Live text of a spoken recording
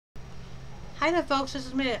Hi there, folks. This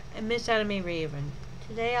is Miss Anime Raven.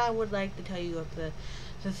 Today, I would like to tell you of the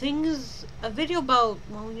things, a video about.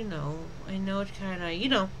 Well, I know it's kind of, you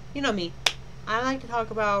know me. I like to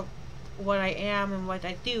talk about what I am and what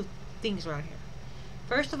I do, things around here.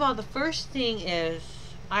 First of all, the first thing is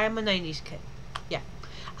I am a '90s kid. Yeah,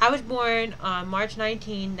 I was born on March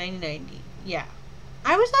 19, 1990. Yeah,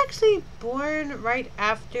 I was actually born right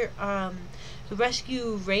after the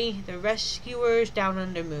the Rescuers Down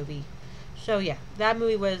Under movie. So yeah, that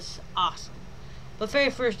movie was awesome. The very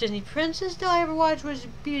first Disney princess that I ever watched was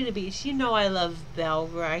Beauty and the Beast. You know I love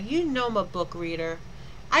Belva. You know I'm a book reader.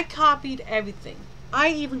 I copied everything. I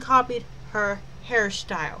even copied her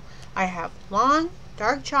hairstyle. I have long,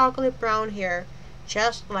 dark chocolate brown hair,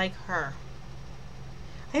 just like her.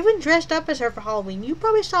 I even dressed up as her for Halloween. You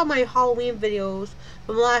probably saw my Halloween videos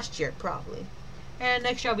from last year, probably. And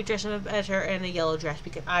next year I'll be dressing up as her in a yellow dress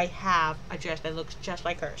because I have a dress that looks just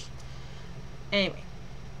like hers. Anyway,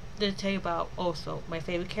 to tell you about also my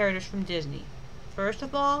favorite characters from Disney. First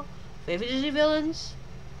of all, favorite Disney villains?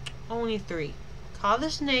 Only three. Call the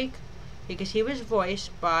Snake, because he was voiced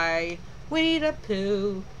by Winnie the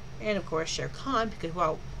Pooh, and of course Shere Khan, because,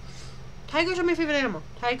 well, tigers are my favorite animal.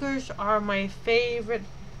 Tigers are my favorite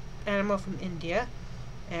animal from India.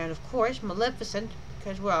 And of course, Maleficent,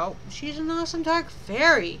 because, well, she's an awesome dark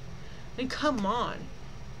fairy. I mean, come on.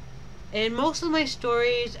 In most of my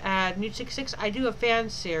stories at Newt 66, I do a fan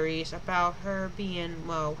series about her being,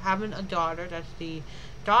 well, having a daughter. That's the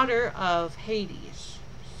daughter of Hades.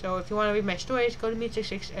 So if you want to read my stories, go to Newt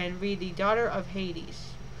 66 and read the daughter of Hades.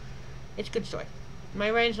 It's a good story.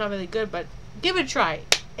 My writing's not really good, but give it a try.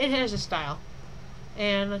 It has a style.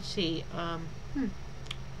 And let's see,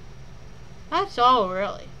 that's all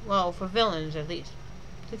really. Well, for villains at least.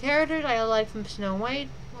 The characters I like from Snow White,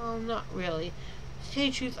 well, not really. To tell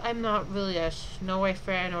you the truth, I'm not really a Snow White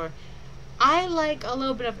fan, or I like a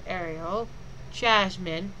little bit of Ariel,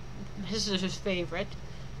 Jasmine, his sister's favorite,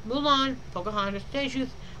 Mulan, Pocahontas. To tell you the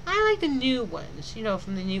truth, I like the new ones,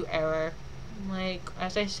 from the new era. Like,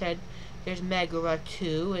 as I said, there's Megara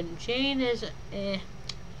too, and Jane is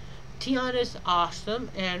Tiana's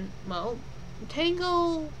awesome, and, well,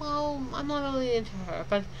 Tango, well, I'm not really into her,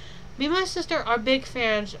 but me and my sister are big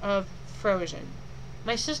fans of Frozen.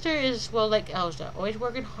 My sister is, well, like Elsa, always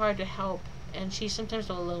working hard to help, and she's sometimes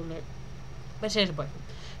a little loner. But she has a boyfriend.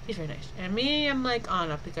 He's very nice. And me, I'm like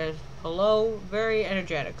Anna, because, hello, very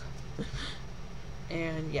energetic.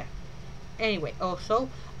 And, yeah. Anyway, also,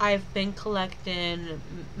 I've been collecting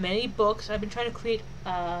many books. I've been trying to create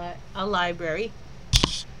a library.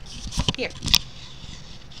 Here.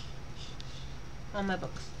 All my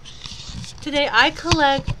books. Today, I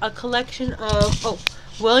collect a collection of,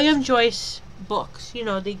 William Joyce books,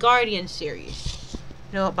 the Guardian series,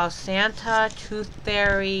 about Santa, Tooth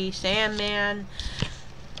Fairy, Sandman,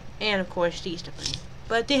 and of course Stephanie.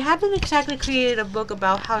 But they haven't exactly created a book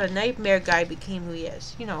about how the Nightmare guy became who he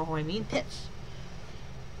is. You know who I mean, Pitts.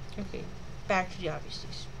 Okay, back to the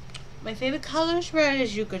obviousies. My favorite color is red,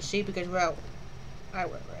 as you can see, because, well, I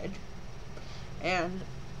wear red. And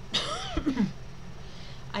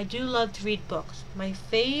I do love to read books. My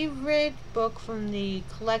favorite book from the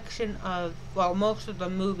collection of, well, most of the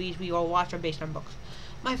movies we all watch are based on books.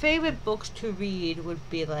 My favorite books to read would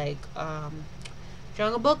be like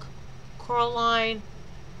Jungle Book, Coraline,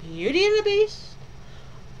 Beauty and the Beast,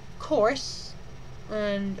 of course,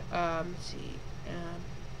 and let's see,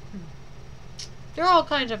 there are all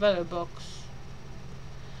kinds of other books.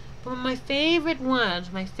 But my favorite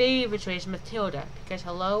choice is Matilda, because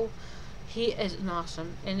hello, he is an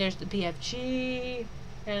awesome. And there's the BFG.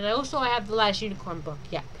 And I have the Last Unicorn book.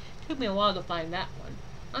 Yeah. Took me a while to find that one.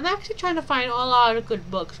 I'm actually trying to find a lot of good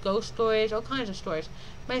books. Ghost stories, all kinds of stories.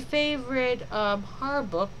 My favorite horror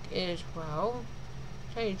book is, well,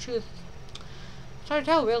 to tell you the truth, it's hard to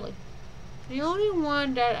tell, really. The only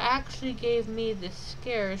one that actually gave me the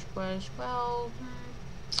scares was, well,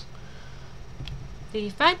 The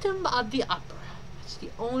Phantom of the Opera. It's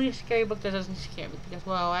the only scary book that doesn't scare me because,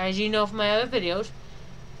 well, as you know from my other videos,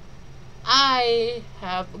 I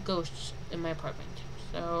have ghosts in my apartment.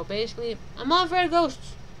 So basically, I'm not afraid of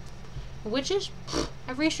ghosts. Witches?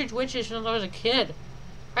 I've researched witches since I was a kid.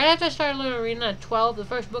 Right after I started reading at 12, the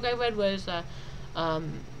first book I read was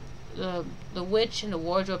The Witch and the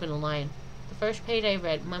Wardrobe and the Lion. The first page I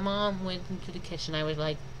read, my mom went into the kitchen. I was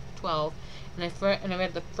like 12, and I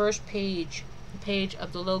read the first page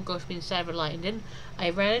of the little ghost being inside of a lion. Then I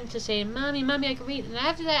ran into saying, Mommy, I can read. And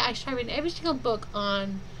after that, I started reading every single book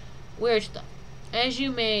on weird stuff. As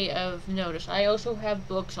you may have noticed, I also have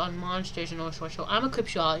books on monsters and all sorts. So I'm a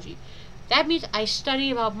cryptology. That means I study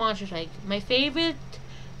about monsters. Like, my favorite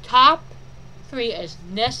top 3 is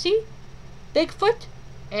Nessie, Bigfoot,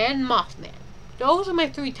 and Mothman. Those are my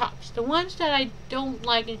 3 tops. The ones that I don't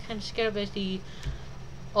like and kind of scared of is the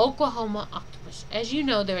Oklahoma octopus. As you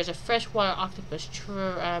know, there is a freshwater octopus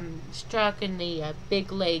struck in the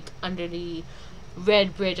big lake under the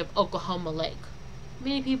Red Bridge of Oklahoma Lake.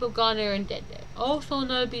 Many people have gone there and dead there. Also,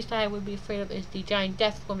 another beast I would be afraid of is the giant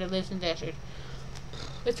death worm that lives in the desert.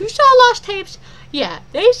 If you saw Lost Tapes, yeah,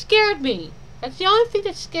 they scared me. That's the only thing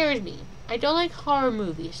that scares me. I don't like horror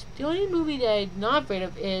movies. The only movie that I'm not afraid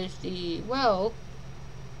of is you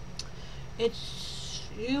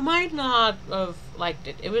might not have liked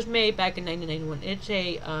it. It was made back in 1991. It's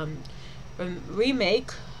a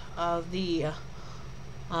remake of the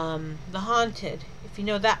Haunted. If you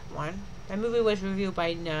know that one. That movie was reviewed by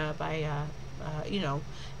you know,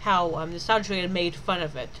 how the soundtrack made fun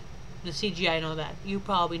of it. The CGI and all that. You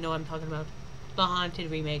probably know what I'm talking about. The Haunted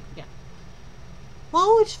remake, yeah.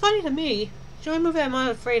 Well, it's funny to me. It's the only movie I'm not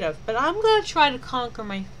afraid of. But I'm going to try to conquer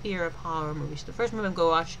my fear of horror movies. The first movie I'm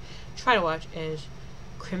going to try to watch is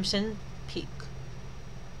Crimson Peak.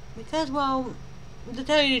 Because, well, to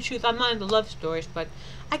tell you the truth, I'm not into love stories, but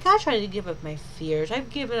I gotta try to give up my fears. I've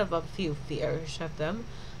given up a few fears of them.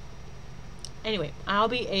 Anyway, I'll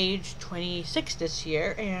be age 26 this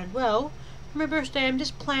year, and, well, for my birthday, I'm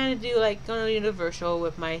just planning to do, like, go to Universal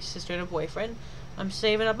with my sister and a boyfriend. I'm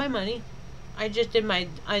saving up my money. I've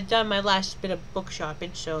done my last bit of book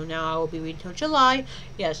shopping, so now I will be reading till July.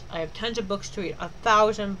 Yes, I have tons of books to read.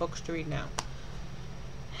 1,000 books to read now.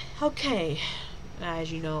 Okay,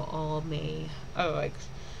 as you know, all me.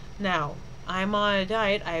 Now, I'm on a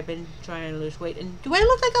diet. I've been trying to lose weight, and do I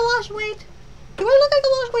look like I lost weight? Do I look like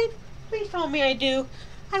I lost weight? Please tell me I do.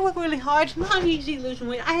 I work really hard. It's not easy losing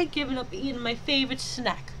weight. I had given up eating my favorite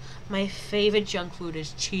snack. My favorite junk food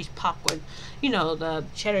is cheese popcorn. You know, the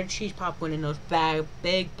cheddar cheese popcorn in those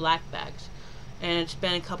big black bags. And it's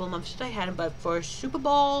been a couple months since I had them, but for Super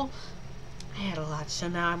Bowl, I had a lot. So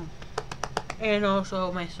now I'm... And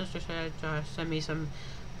also, my sister said send me some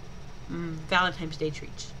Valentine's Day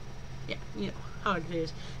treats. Yeah, you know how it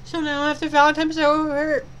is. So now after Valentine's Day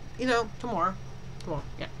over, you know, tomorrow,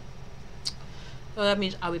 yeah. So that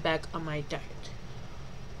means I'll be back on my diet.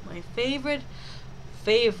 My favorite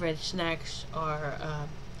snacks are,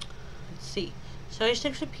 let's see, soy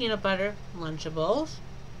sticks with peanut butter, Lunchables,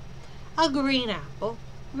 a green apple,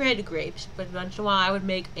 red grapes, but once in a while I would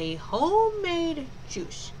make a homemade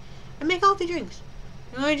juice. I make healthy drinks.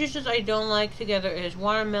 The only juices I don't like together is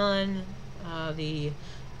watermelon, the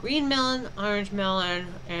green melon, orange melon,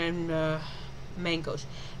 and mangoes.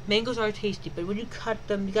 Mangoes are tasty, but when you cut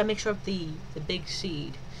them, you gotta make sure of the big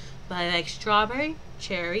seed. But I like strawberry,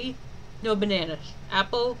 cherry, no bananas,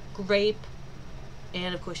 apple, grape,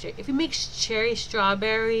 and of course cherry. If you mix cherry,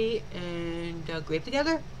 strawberry, and grape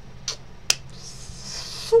together,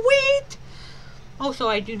 sweet! Also,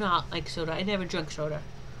 I do not like soda. I never drink soda.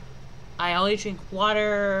 I only drink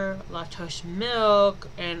water, lactose milk,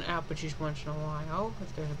 and apple juice once in a while,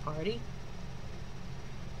 if there's a party.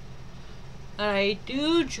 I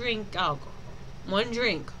do drink alcohol. 1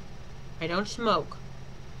 drink. I don't smoke.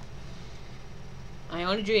 I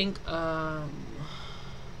only drink,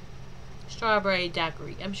 strawberry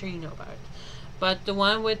daiquiri. I'm sure you know about it. But the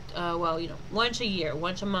one with, well, you know, once a year,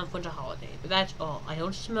 once a month, once a holiday. But that's all. I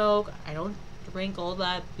don't smoke. I don't drink all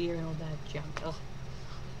that beer and all that junk. Ugh.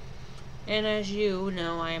 And as you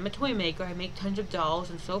know, I am a toy maker. I make tons of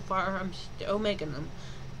dolls, and so far I'm still making them.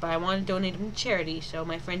 But I want to donate them to charity, so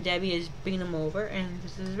my friend Debbie is bringing them over. And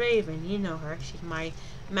this is Raven. You know her. She's my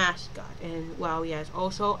mascot. And, well, yes.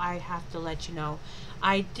 Also, I have to let you know,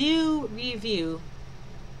 I do review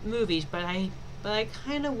movies, but I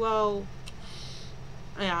kind of, well,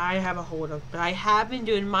 yeah, I have a hold of. But I have been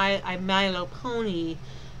doing My Little Pony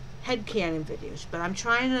headcanon videos, but I'm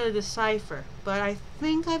trying to decipher. But I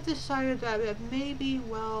think I've decided that maybe,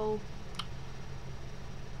 well,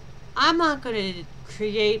 I'm not going to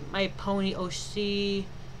create my pony OC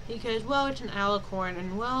because, well, it's an alicorn,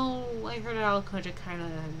 and, well, I heard alicorns are kind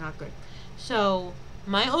of not good. So,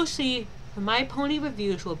 my OC for my pony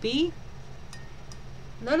reviews will be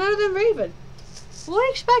none other than Raven. What do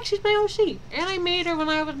you expect? She's my OC. And I made her when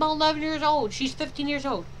I was about 11 years old. She's 15 years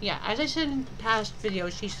old. Yeah, as I said in past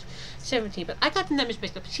videos, she's 17, but I got the numbers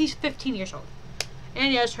mixed up. She's 15 years old.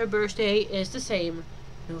 And yes, her birthday is the same,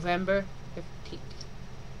 November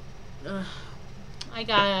 15th. I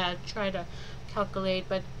gotta try to calculate,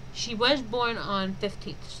 but she was born on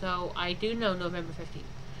 15th, so I do know November 15th.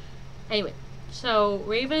 Anyway, so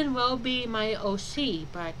Raven will be my OC,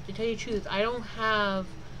 but to tell you the truth, I don't have,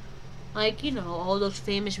 like, you know, all those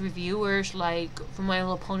famous reviewers, like, for My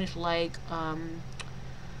Little Ponies, like,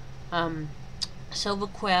 Silver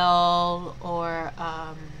Quill or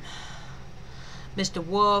Mr.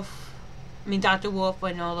 Wolf, Dr. Wolf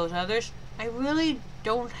and all those others. I really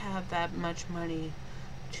don't have that much money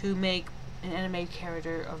to make an anime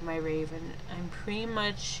character of my Raven. I'm pretty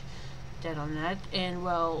much dead on that, and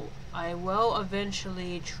well, I will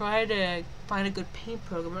eventually try to find a good paint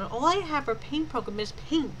program. And all I have for paint program is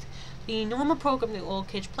Paint, the normal program that all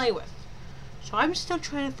kids play with. So I'm still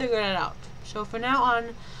trying to figure that out. So for now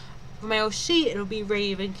on, for my OC, it'll be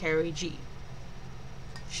Raven Carrie G.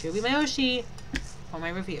 She'll be my OC for my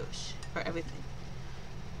reviews, for everything.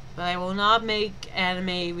 But I will not make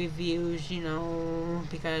anime reviews, you know,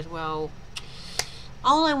 because, well,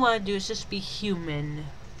 all I want to do is just be human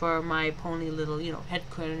for my pony little, you know,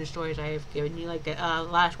 headcanon stories I have given you, like the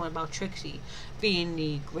last one about Trixie being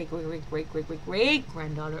the great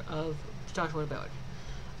granddaughter of Star Wars Ballad.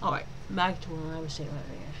 Alright, back to what I was saying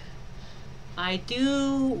earlier. I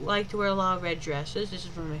do like to wear a lot of red dresses. This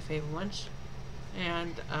is one of my favorite ones.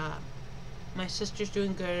 And my sister's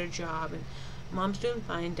doing good at her job, and mom's doing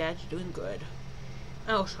fine, dad's doing good.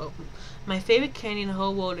 Also, my favorite candy in the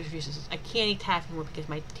whole world is Reese's. I can't eat taffy anymore because of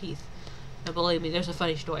my teeth. Now believe me, there's a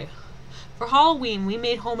funny story. For Halloween, we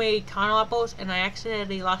made homemade caramel apples, and I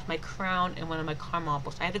accidentally lost my crown in one of my caramel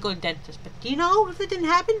apples. I had to go to the dentist. But do you know, if it didn't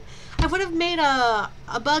happen, I would have made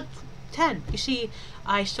about 10. You see,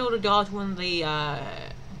 I sold a doll to one of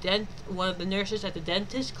the nurses at the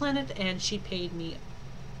dentist clinic, and she paid me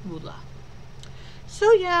moolah.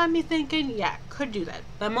 So yeah, me thinking, yeah, could do that.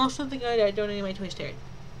 But I'm also thinking I donate my Toy Story.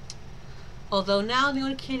 Although now the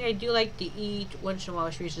only candy I do like to eat once in a while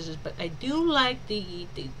is Reese's, but I do like to eat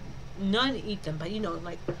eat them, but you know,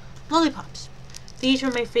 like lollipops. These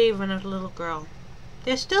were my favorite when I was a little girl.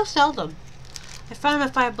 They still sell them. I found them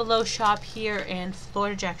at Five Below shop here in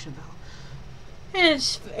Florida, Jacksonville.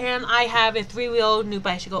 And I have a 3-wheel new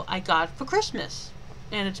bicycle I got for Christmas.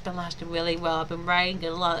 And it's been lasting really well. I've been riding,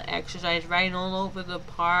 getting a lot of exercise, riding all over the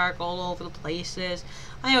park, all over the places.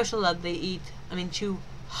 I also love to chew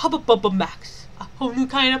Hubba Bubba Max. A whole new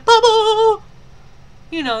kind of bubble!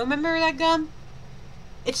 You know, remember that gum?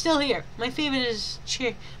 It's still here. My favorite is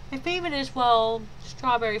well,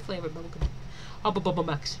 strawberry flavored bubblegum. Hubba Bubba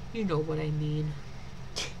Max. You know what I mean.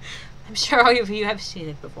 I'm sure all of you have seen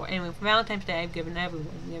it before. Anyway, for Valentine's Day, I've given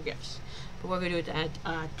everyone their gifts. But we're going to do it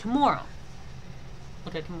tomorrow.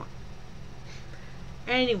 We'll do it tomorrow.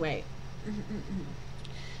 Anyway,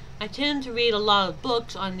 I tend to read a lot of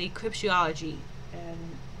books on the cryptozoology,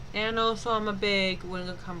 and also I'm a big when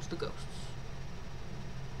it comes to ghosts.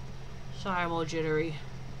 Sorry, I'm all jittery.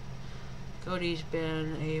 Cody's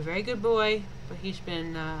been a very good boy, but he's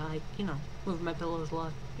been moving my pillows a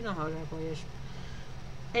lot. You know how that boy is.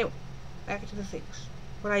 Anyway, back to the things.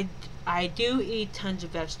 But I do eat tons of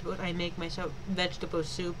vegetables. I make myself vegetable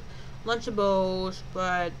soup, Lunchables,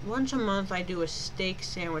 but once a month I do a steak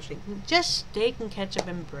sandwich. Just steak and ketchup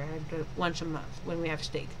and bread once a month when we have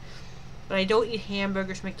steak. But I don't eat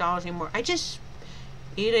hamburgers, McDonald's anymore. I just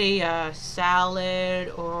eat a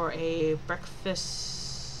salad or a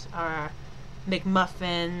breakfast or a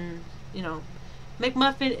McMuffin. You know,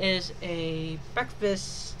 McMuffin is a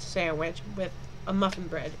breakfast sandwich with a muffin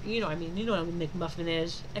bread. You know what I mean. You know what a McMuffin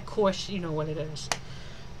is. Of course, you know what it is.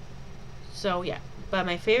 So, yeah. But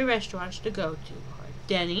my favorite restaurants to go to are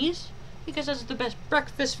Denny's, because that's the best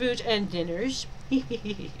breakfast foods and dinners.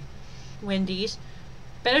 Wendy's.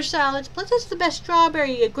 Better salads. Plus, that's the best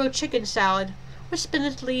strawberry grilled chicken salad with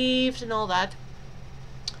spinach leaves and all that.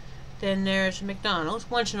 Then there's McDonald's,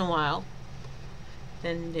 once in a while.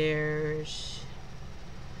 Then there's...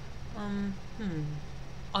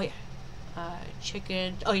 Oh, yeah.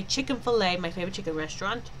 Chicken... Oh, yeah, Chicken Filet, my favorite chicken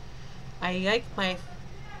restaurant. I like my...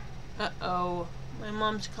 Uh-oh. My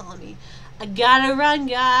mom's calling me. I gotta run,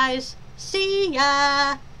 guys. See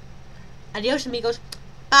ya. Adios, amigos.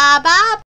 Bye-bye.